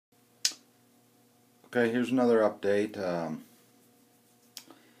Okay, here's another update. I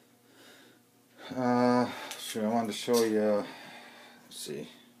wanted to show you. Let's see.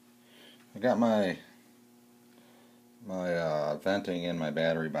 I got my venting in my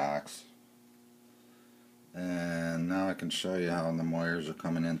battery box, and now I can show you how the wires are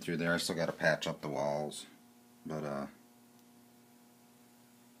coming in through there. I still got to patch up the walls, but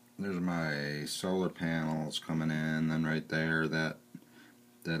there's my solar panels coming in. Then right there, that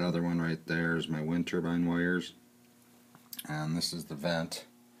other one right there is my wind turbine wires, and this is the vent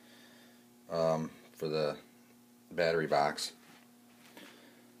for the battery box.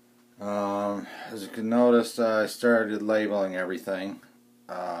 As you can notice, I started labeling everything.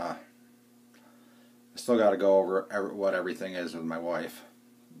 I still got to go over what everything is with my wife.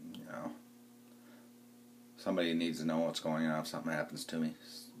 You know, somebody needs to know what's going on if something happens to me.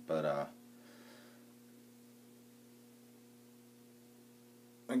 But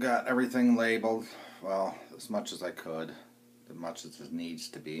I got everything labeled, well, as much as I could, as much as it needs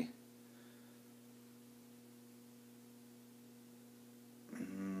to be.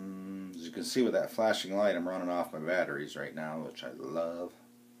 As you can see with that flashing light, I'm running off my batteries right now, which I love.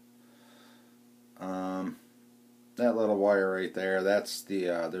 That little wire right there, that's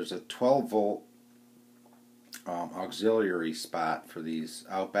the, there's a 12 volt auxiliary spot for these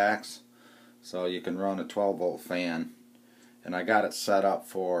outbacks, so you can run a 12 volt fan. And I got it set up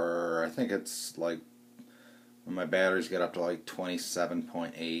for, I think it's like, when my batteries get up to like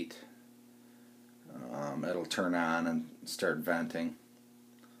 27.8, it'll turn on and start venting.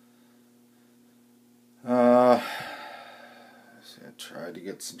 I tried to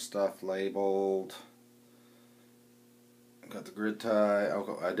get some stuff labeled. Got the grid tie.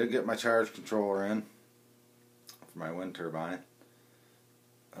 Oh, I did get my charge controller in for my wind turbine.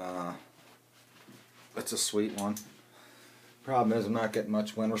 It's a sweet one. Problem is I'm not getting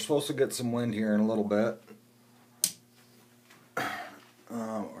much wind. We're supposed to get some wind here in a little bit.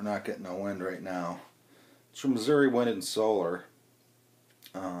 We're not getting no wind right now. It's from Missouri Wind and Solar.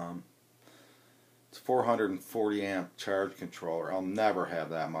 It's 440 amp charge controller. I'll never have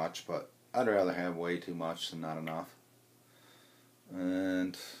that much, but I'd rather have way too much than not enough.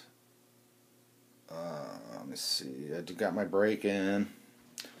 And let me see. I got my brake in.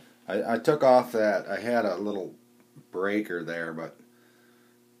 I took off that. I had a little breaker there, but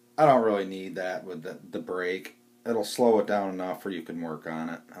I don't really need that with the brake. It'll slow it down enough where you can work on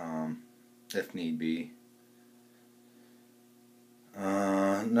it if need be.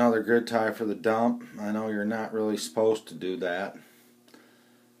 Another grid tie for the dump. I know you're not really supposed to do that.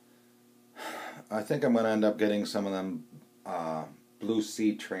 I think I'm going to end up getting some of them Blue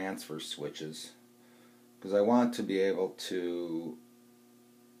Sea transfer switches, because I want to be able to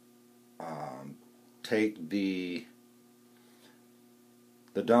take the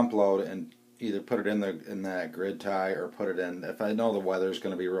dump load and either put it in that grid tie, or put it in, if I know the weather's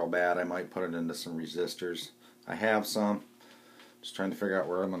going to be real bad, I might put it into some resistors. I have some. Just trying to figure out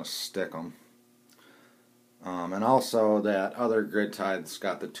where I'm going to stick them. And also that other grid tie that's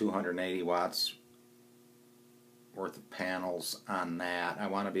got the 280 watts worth of panels on that. I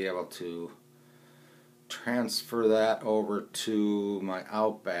want to be able to transfer that over to my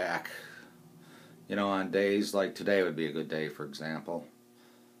Outback. You know, on days like today would be a good day, for example,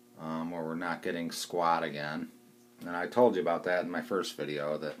 where we're not getting squat again. And I told you about that in my first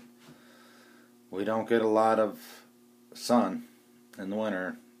video, that we don't get a lot of sun in the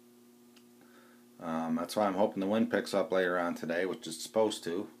winter. That's why I'm hoping the wind picks up later on today, which it's supposed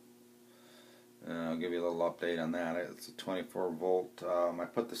to. I'll give you a little update on that. It's a 24 volt. I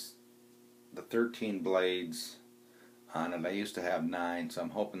put the 13 blades on it. I used to have 9, so I'm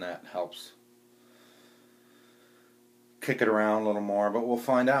hoping that helps kick it around a little more, but we'll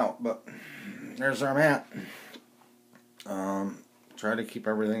find out. But there's where I'm at. Try to keep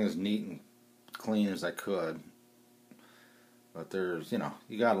everything as neat and clean as I could. But there's, you know,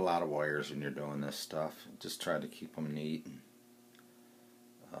 you got a lot of wires when you're doing this stuff. Just try to keep them neat.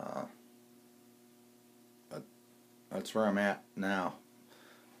 But that's where I'm at now.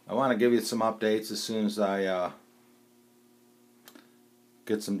 I want to give you some updates as soon as I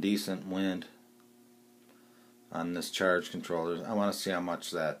get some decent wind on this charge controller. I want to see how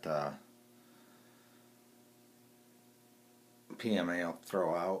much that PMA will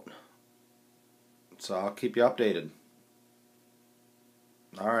throw out. So I'll keep you updated.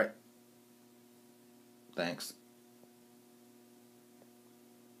 Alright. Thanks.